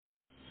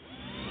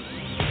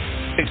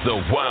It's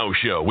the Wow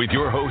Show with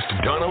your host,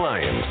 Donna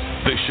Lyons.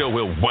 The show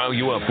will wow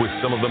you up with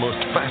some of the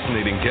most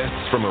fascinating guests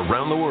from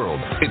around the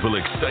world. It will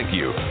excite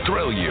you,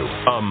 thrill you,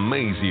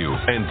 amaze you,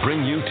 and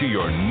bring you to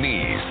your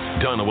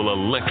knees. Donna will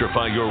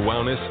electrify your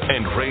wowness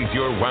and raise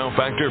your wow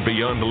factor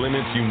beyond the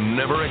limits you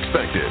never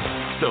expected.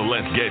 So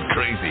let's get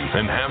crazy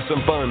and have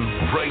some fun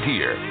right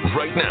here,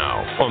 right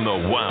now on the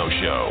Wow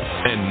Show.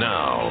 And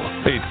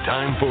now, it's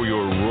time for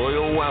your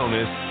royal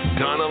wowness,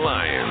 Donna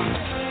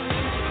Lyons.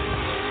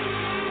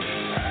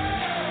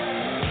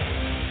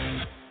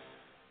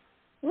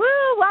 Woo!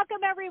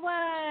 Welcome,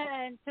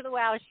 everyone, to the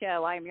Wow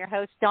Show. I am your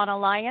host, Donna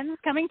Lyons,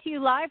 coming to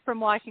you live from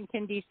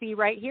Washington, D.C.,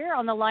 right here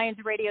on the Lyons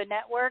Radio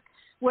Network,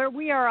 where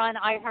we are on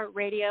iHeart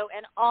Radio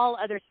and all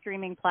other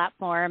streaming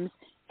platforms,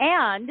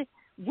 and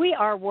we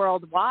are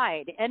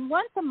worldwide. And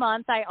once a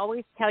month, I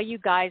always tell you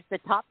guys the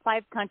top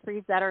 5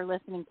 countries that are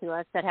listening to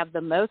us that have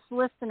the most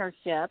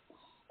listenership,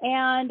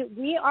 and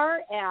we are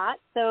at,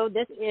 so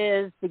this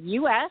is the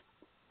U.S.,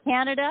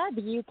 Canada,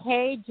 the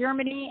UK,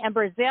 Germany, and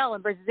Brazil.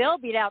 And Brazil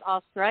beat out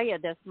Australia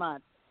this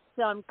month.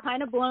 So I'm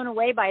kind of blown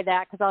away by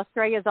that because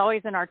Australia is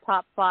always in our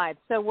top 5.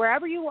 So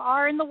wherever you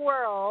are in the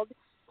world,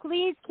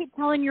 please keep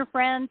telling your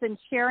friends and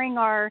sharing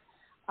our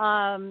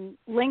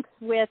links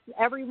with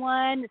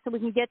everyone so we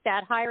can get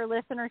that higher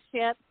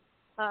listenership.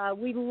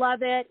 We love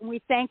it, and we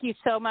thank you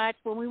so much.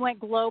 When we went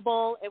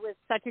global, it was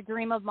such a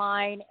dream of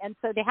mine. And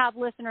so to have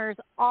listeners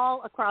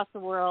all across the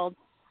world,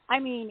 I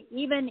mean,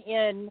 even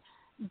in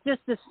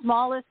just the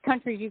smallest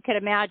countries you could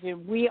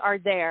imagine, we are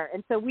there.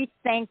 And so we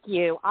thank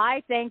you.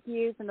 I thank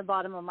you from the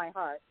bottom of my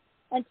heart.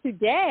 And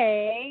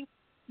today,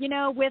 you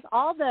know, with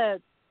all the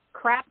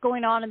crap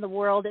going on in the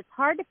world, it's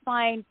hard to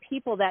find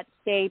people that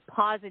stay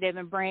positive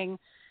and bring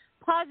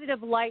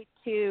positive light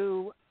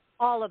to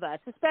all of us,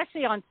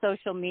 especially on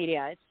social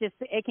media. It's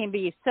just, it can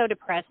be so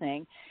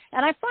depressing.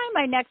 And I find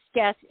my next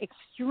guest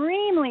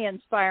extremely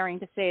inspiring,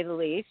 to say the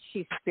least.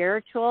 She's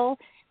spiritual,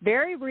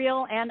 very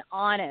real, and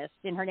honest.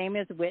 And her name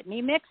is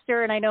Whitney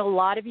Mixter. And I know a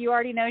lot of you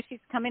already know she's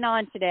coming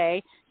on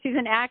today. She's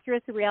an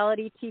actress, a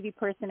reality TV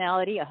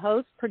personality, a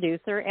host,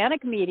 producer, and a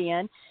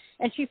comedian.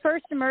 And she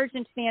first emerged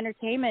into the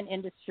entertainment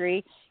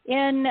industry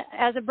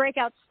as a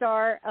breakout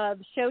star of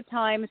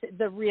Showtimes'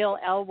 The Real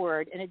L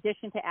Word. In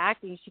addition to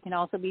acting, she can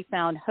also be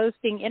found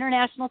hosting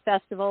international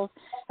festivals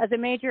as a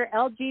major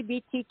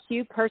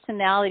LGBTQ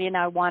personality. And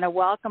I want to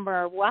welcome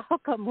her.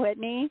 Welcome,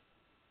 Whitney.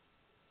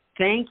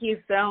 Thank you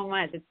so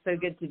much. It's so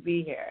good to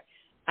be here.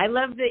 I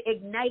love the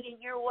igniting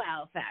your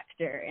wow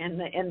factor in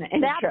the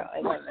intro. I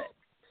love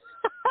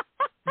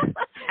it.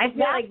 I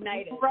feel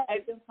ignited. Right. I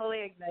feel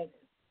fully ignited.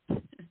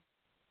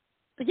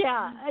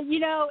 Yeah, you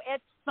know,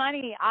 it's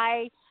funny.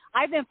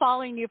 I've been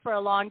following you for a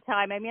long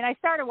time. I mean, I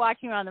started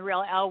watching you on The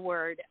Real L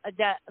Word.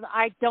 That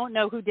I don't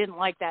know who didn't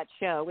like that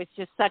show. It's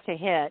just such a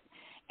hit.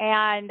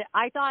 And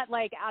I thought,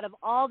 like, out of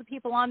all the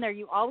people on there,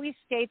 you always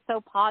stayed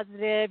so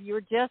positive. You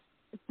were just,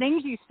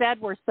 things you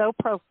said were so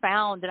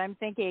profound. And I'm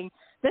thinking,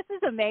 this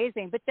is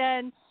amazing. But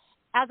then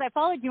as I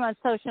followed you on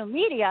social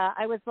media,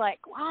 I was like,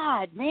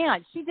 God,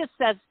 man, she just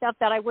says stuff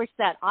that I wish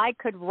that I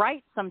could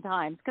write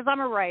sometimes because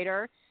I'm a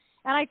writer.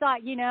 And I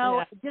thought, you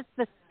know, just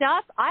the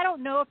stuff, I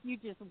don't know if you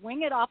just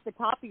wing it off the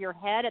top of your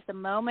head at the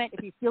moment,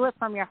 if you feel it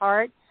from your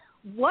heart,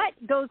 what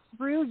goes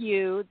through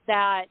you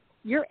that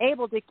you're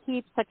able to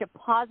keep such a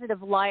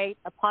positive light,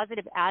 a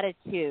positive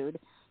attitude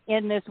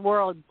in this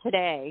world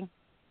today?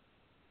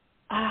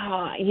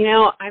 Oh, you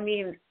know, I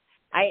mean,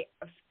 I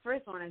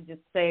first want to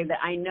just say that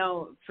I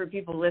know for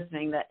people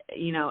listening that,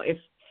 you know, if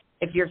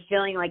you're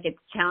feeling like it's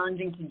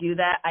challenging to do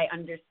that, I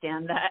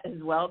understand that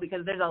as well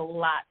because there's a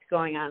lot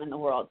going on in the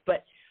world.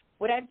 But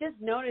what I've just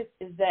noticed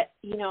is that,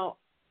 you know,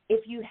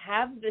 if you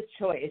have the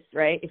choice,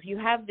 right, if you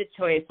have the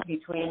choice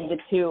between the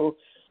two,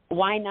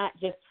 why not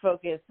just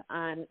focus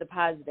on the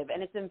positive?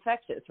 And it's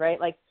infectious, right?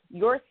 Like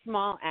your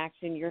small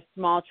action, your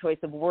small choice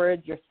of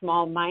words, your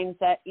small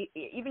mindset,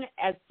 even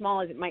as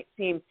small as it might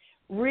seem,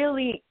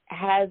 really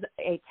has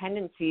a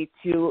tendency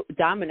to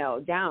domino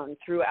down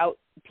throughout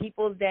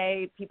people's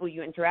day, people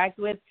you interact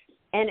with,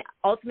 and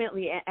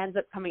ultimately it ends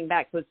up coming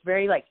back. So it's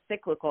very like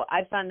cyclical.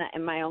 I've found that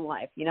in my own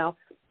life, you know.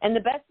 And the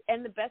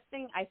best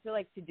thing I feel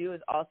like to do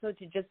is also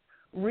to just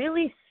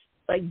really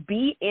like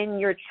be in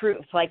your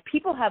truth. Like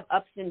people have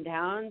ups and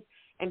downs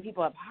and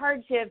people have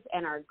hardships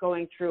and are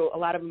going through a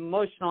lot of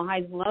emotional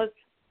highs and lows.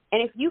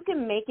 And if you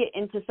can make it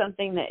into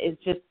something that is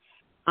just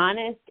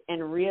honest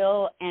and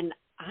real, and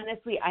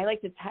honestly, I like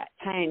to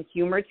tie in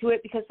humor to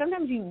it because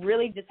sometimes you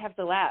really just have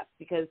to laugh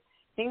because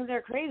things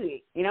are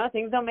crazy, you know,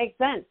 things don't make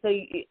sense. So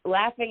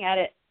laughing at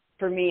it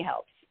for me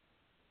helps.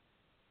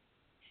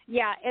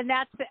 Yeah, and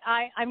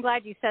I'm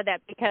glad you said that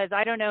because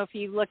I don't know if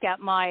you look at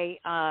my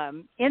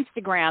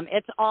Instagram,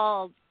 it's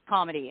all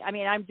comedy. I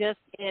mean,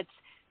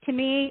 to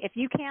me, if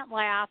you can't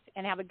laugh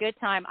and have a good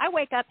time, I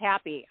wake up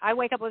happy. I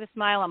wake up with a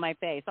smile on my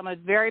face. I'm a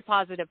very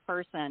positive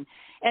person.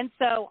 And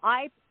so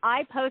I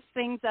post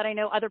things that I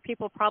know other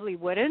people probably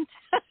wouldn't.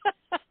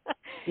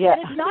 Yeah.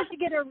 And it's not to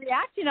get a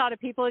reaction out of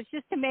people. It's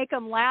just to make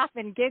them laugh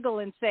and giggle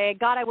and say,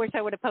 God, I wish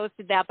I would have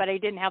posted that, but I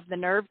didn't have the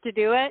nerve to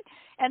do it.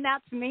 And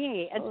that's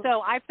me. And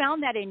so I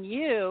found that in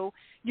you.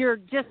 You're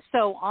just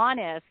so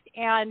honest.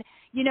 And,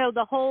 you know,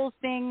 the whole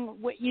thing,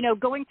 you know,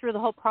 going through the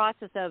whole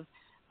process of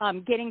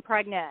getting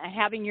pregnant and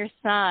having your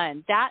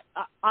son, that,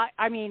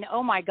 I mean,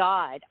 oh, my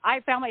God. I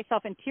found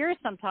myself in tears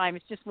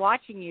sometimes just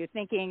watching you,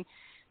 thinking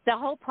the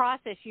whole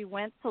process you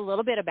went a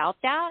little bit about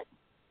that.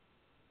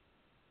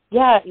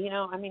 Yeah, you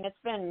know, I mean, it's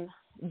been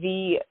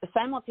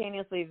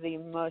simultaneously the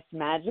most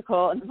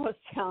magical and the most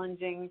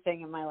challenging thing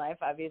in my life,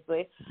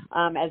 obviously,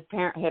 as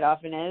parenthood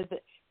often is.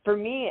 For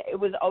me, it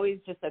was always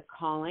just a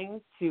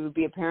calling to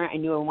be a parent. I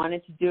knew I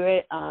wanted to do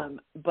it,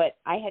 but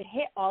I had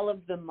hit all of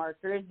the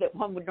markers that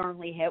one would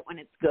normally hit when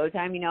it's go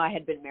time. You know, I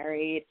had been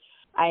married.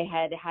 I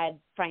had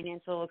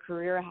financial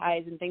career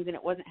highs and things, and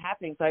it wasn't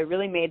happening. So I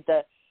really made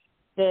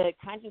the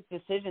conscious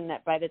decision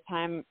that by the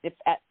time it's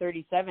at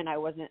 37, I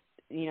wasn't,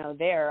 you know,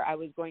 there. I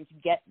was going to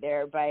get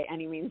there by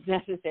any means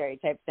necessary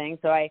type thing.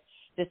 So I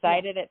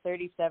decided at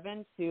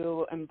 37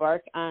 to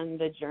embark on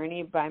the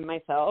journey by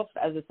myself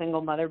as a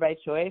single mother by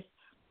choice.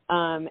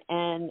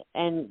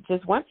 And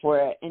just went for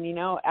it. And, you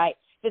know,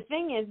 the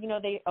thing is, you know,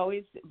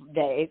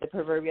 the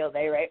proverbial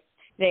they, right?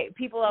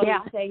 People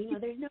always say, you know,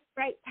 there's no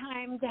right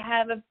time to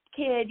have a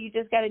kid. You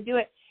just got to do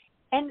it.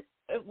 And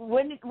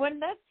when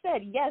that's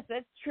said, yes,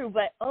 that's true.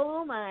 But,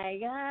 oh, my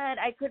God,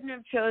 I couldn't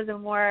have chosen a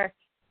more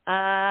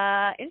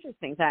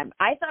interesting time.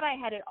 I thought I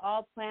had it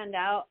all planned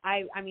out.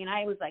 I mean,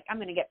 I was like, I'm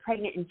going to get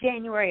pregnant in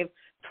January of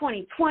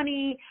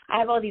 2020. I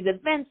have all these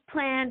events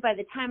planned. By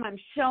the time I'm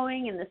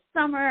showing in the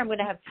summer, I'm going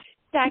to have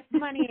stacked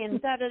money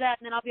and da-da-da,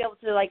 and then I'll be able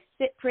to, like,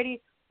 sit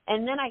pretty.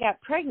 And then I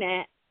got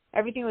pregnant.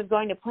 Everything was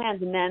going to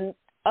plans, and then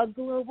a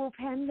global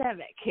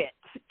pandemic hit.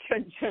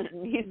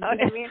 You know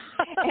what I mean?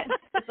 And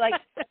it's like,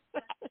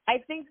 I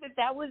think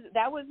that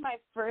was my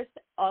first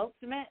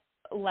ultimate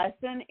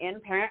lesson in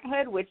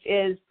parenthood, which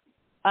is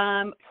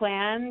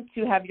plan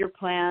to have your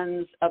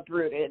plans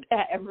uprooted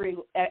at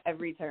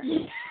every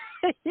turn.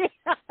 Yes.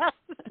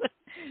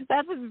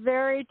 That's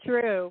very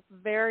true.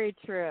 Very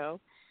true.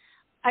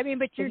 I mean,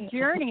 but your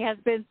journey has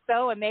been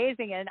so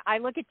amazing, and I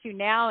look at you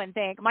now and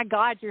think, my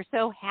God, you're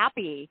so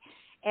happy,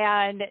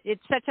 and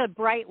it's such a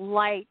bright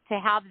light to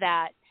have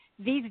that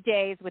these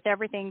days with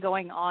everything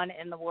going on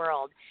in the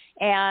world.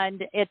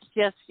 And it's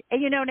just,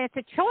 you know, and it's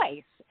a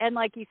choice. And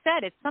like you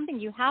said, it's something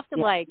you have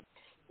to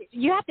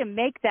you have to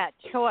make that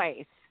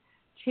choice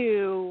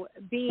to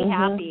be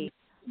happy.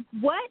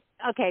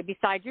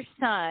 Besides your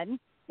son,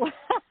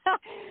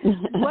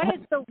 what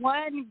is the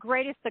one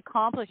greatest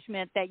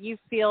accomplishment that you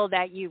feel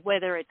that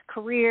whether it's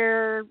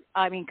career,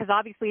 I mean, because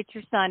obviously it's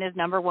your son is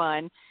number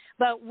one,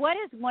 but what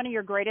is one of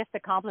your greatest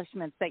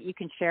accomplishments that you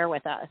can share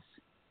with us?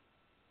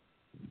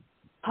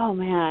 Oh,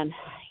 man.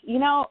 You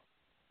know,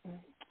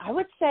 I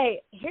would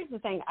say, here's the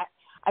thing.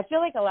 I feel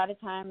like a lot of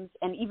times,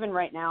 and even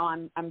right now,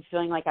 I'm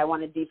feeling like I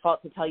want to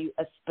default to tell you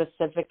a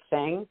specific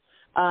thing.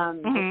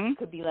 It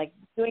could be like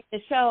doing the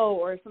show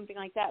or something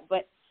like that.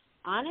 But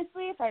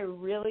honestly, if I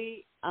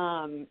really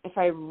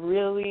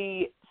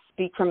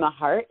speak from the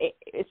heart,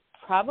 it's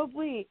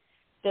probably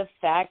the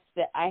fact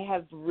that I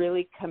have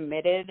really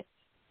committed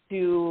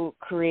to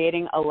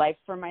creating a life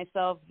for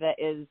myself that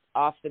is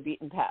off the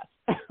beaten path.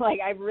 Like,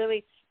 I've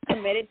really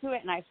committed to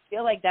it, and I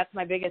feel like that's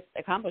my biggest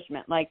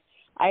accomplishment. Like,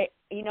 I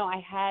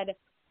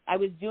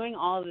was doing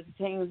all of the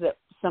things that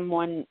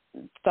someone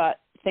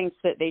thinks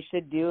that they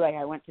should do. Like,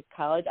 I went to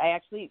college. I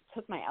actually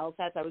took my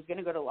LSATs. I was going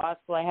to go to law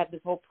school. I had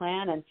this whole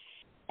plan,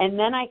 and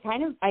then I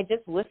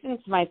just listened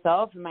to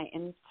myself and my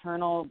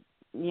internal,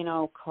 you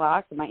know,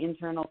 clock, my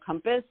internal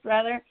compass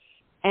rather.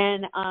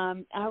 And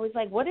I was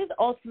like, what is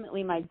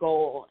ultimately my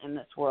goal in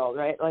this world,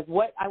 right? Like,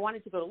 what I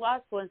wanted to go to law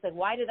school, and said,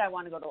 why did I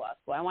want to go to law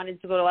school? I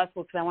wanted to go to law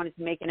school because I wanted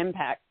to make an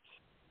impact.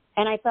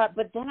 And I thought,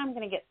 but then I'm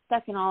going to get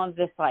stuck in all of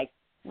this, like,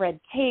 red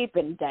tape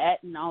and debt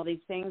and all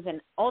these things.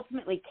 And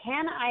ultimately,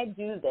 can I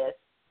do this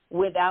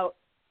without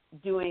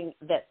doing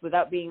this,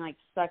 without being, like,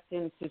 sucked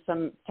into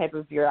some type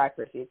of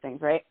bureaucracy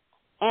things, right?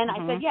 And I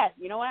said, yes,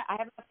 you know what? I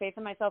have enough faith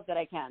in myself that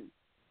I can.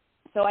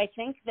 So I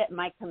think that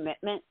my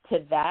commitment to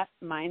that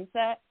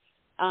mindset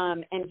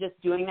and just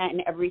doing that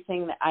in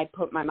everything that I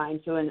put my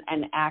mind to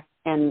and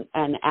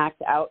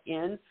act out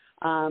in,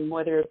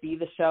 whether it be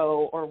the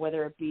show or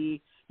whether it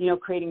be, you know,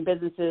 creating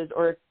businesses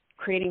or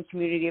creating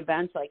community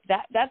events, like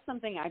that's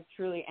something I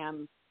truly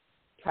am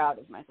proud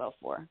of myself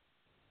for.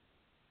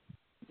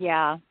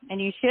 Yeah,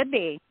 and you should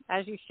be,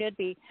 as you should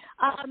be.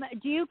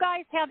 Do you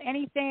guys have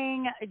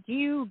anything, do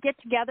you get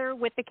together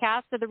with the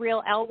cast of The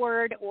Real L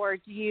Word, or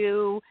do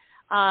you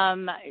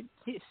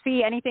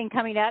see anything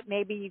coming up?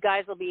 Maybe you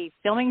guys will be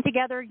filming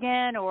together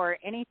again, or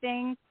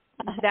anything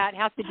that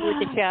has to do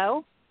with the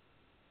show?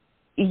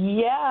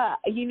 Yeah,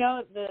 you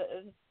know,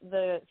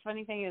 the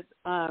funny thing is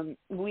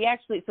we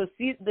actually,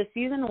 the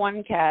season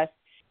 1 cast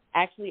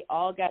actually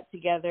all got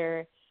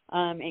together,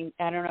 and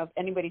I don't know if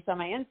anybody saw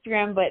my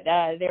Instagram, but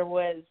there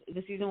was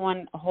the season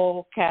 1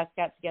 whole cast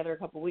got together a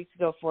couple weeks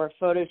ago for a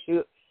photo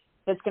shoot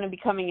that's going to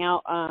be coming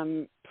out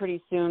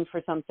pretty soon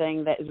for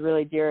something that is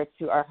really dear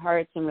to our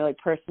hearts and really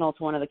personal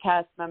to one of the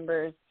cast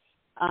members.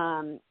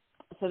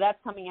 So that's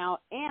coming out,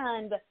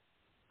 and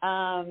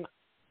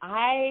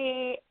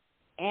I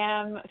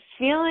am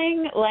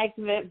feeling like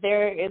that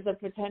there is a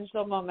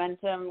potential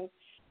momentum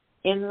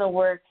in the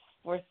works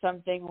for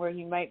something where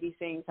you might be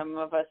seeing some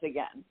of us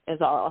again, is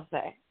all I'll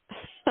say.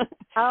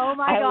 Oh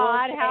my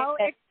God, how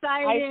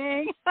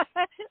exciting.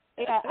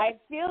 I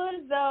feel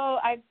as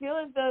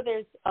though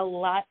there's a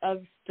lot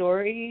of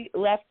story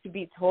left to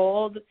be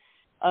told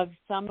of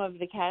some of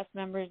the cast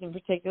members in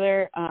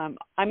particular.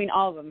 I mean,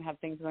 all of them have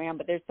things going on,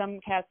 but there's some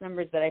cast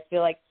members that I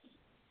feel like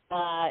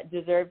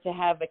deserve to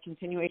have a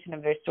continuation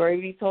of their story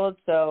be told.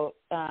 So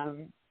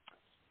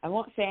I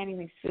won't say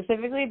anything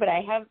specifically, but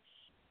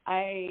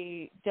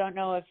I don't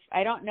know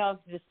if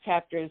this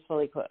chapter is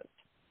fully closed.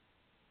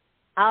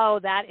 Oh,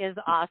 that is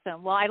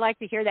awesome. Well, I like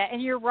to hear that.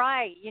 And you're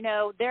right. You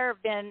know, there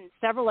have been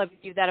several of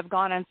you that have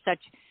gone on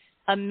such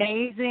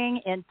amazing,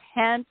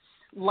 intense,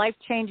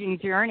 life-changing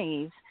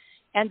journeys.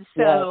 And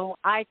so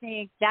I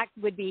think that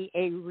would be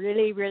a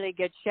really, really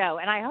good show.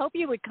 And I hope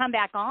you would come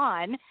back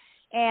on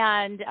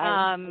and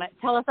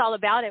tell us all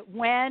about it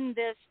when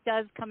this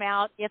does come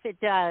out, if it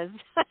does.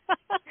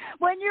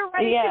 When you're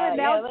ready to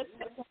announce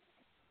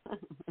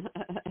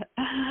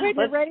when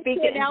you're ready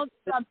to announce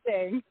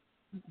something.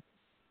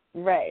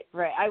 Right.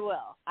 I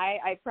will.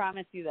 I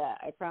promise you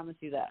that.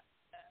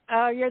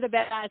 Oh, you're the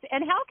best.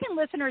 And how can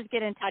listeners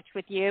get in touch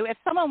with you? If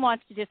someone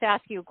wants to just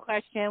ask you a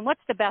question,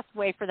 what's the best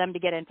way for them to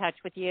get in touch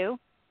with you?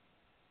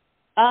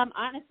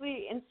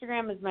 Honestly,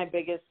 Instagram is my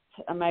biggest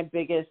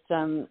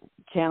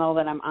channel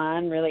that I'm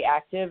on, really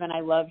active, and I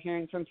love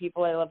hearing from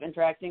people. I love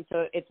interacting.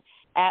 So it's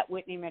at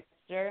Whitney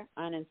Mixter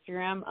on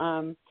Instagram.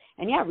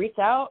 And yeah, reach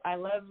out. I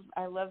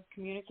love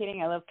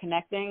communicating. I love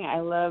connecting.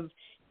 I love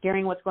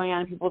hearing what's going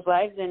on in people's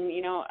lives. And,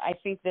 you know, I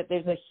think that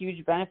there's a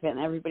huge benefit in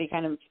everybody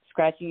kind of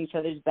scratching each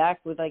other's back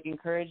with like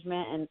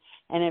encouragement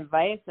and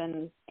advice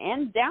and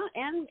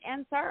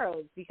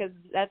sorrows, because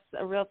that's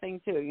a real thing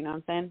too. You know what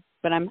I'm saying?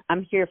 But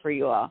I'm here for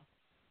you all.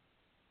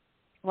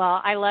 Well,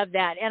 I love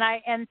that.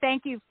 And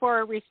thank you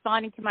for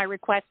responding to my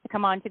request to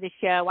come on to the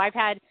show. I've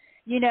had,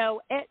 you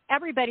know,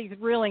 everybody's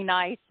really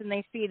nice, and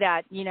they see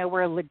that, you know,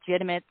 we're a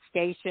legitimate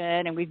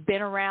station and we've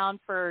been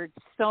around for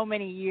so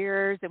many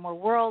years and we're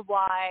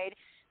worldwide.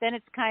 Then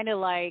it's kind of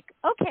like,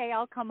 okay,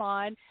 I'll come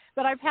on.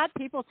 But I've had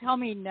people tell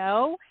me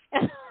no,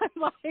 and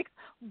I'm like,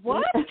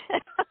 what?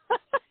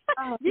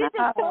 You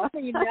just told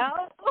me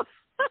no?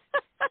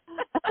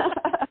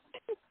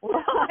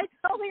 Well, I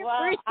totally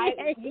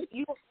appreciate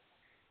it.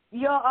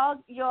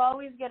 You'll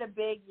always get a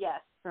big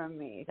yes from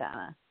me,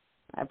 Donna.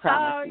 I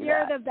promise you. Oh,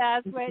 you're the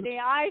best, Whitney.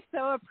 I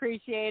so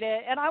appreciate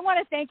it. And I want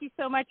to thank you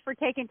so much for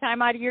taking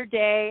time out of your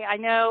day. I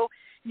know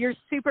you're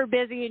super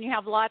busy and you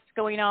have lots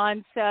going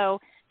on,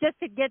 so just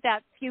to get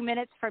that few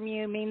minutes from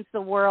you means the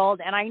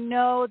world. And I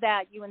know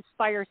that you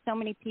inspire so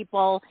many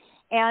people.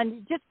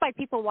 And just by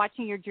people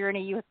watching your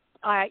journey, you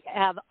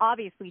have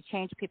obviously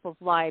changed people's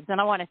lives.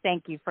 And I want to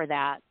thank you for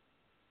that.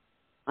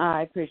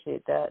 I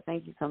appreciate that.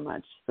 Thank you so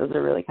much. Those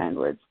are really kind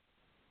words.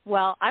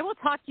 Well, I will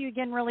talk to you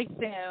again really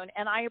soon.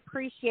 And I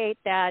appreciate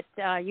that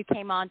you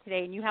came on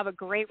today. And you have a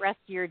great rest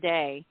of your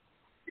day.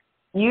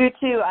 You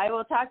too. I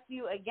will talk to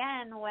you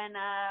again when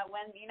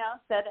you know,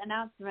 said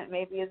announcement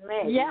maybe is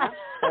made. Yeah.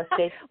 You know?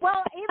 So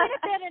well, even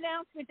if that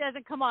announcement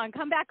doesn't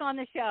come back on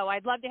the show.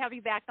 I'd love to have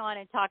you back on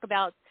and talk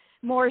about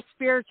more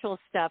spiritual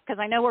stuff, because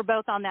I know we're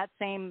both on that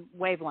same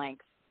wavelength.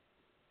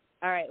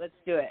 All right, let's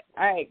do it.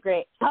 All right,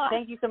 great.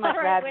 Thank you so much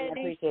for having me.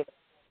 I appreciate it.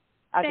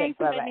 Okay, thanks,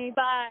 bye-bye. Whitney.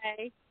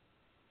 Bye.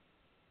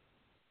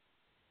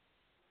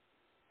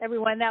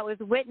 Everyone, that was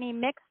Whitney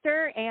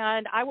Mixter,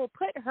 and I will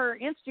put her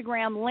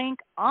Instagram link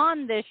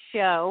on this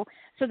show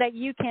so that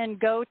you can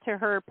go to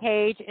her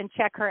page and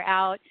check her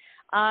out.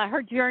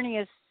 Her journey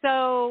is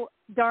so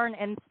darn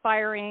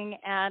inspiring,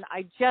 and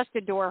I just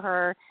adore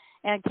her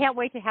and can't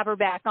wait to have her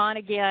back on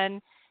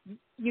again.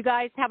 You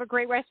guys have a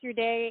great rest of your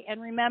day,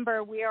 and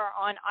remember, we are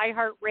on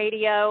iHeart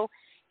Radio.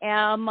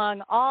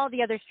 Among all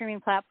the other streaming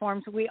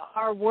platforms, we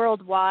are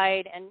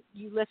worldwide, and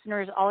you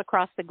listeners all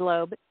across the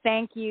globe.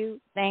 Thank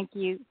you, thank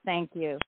you, thank you.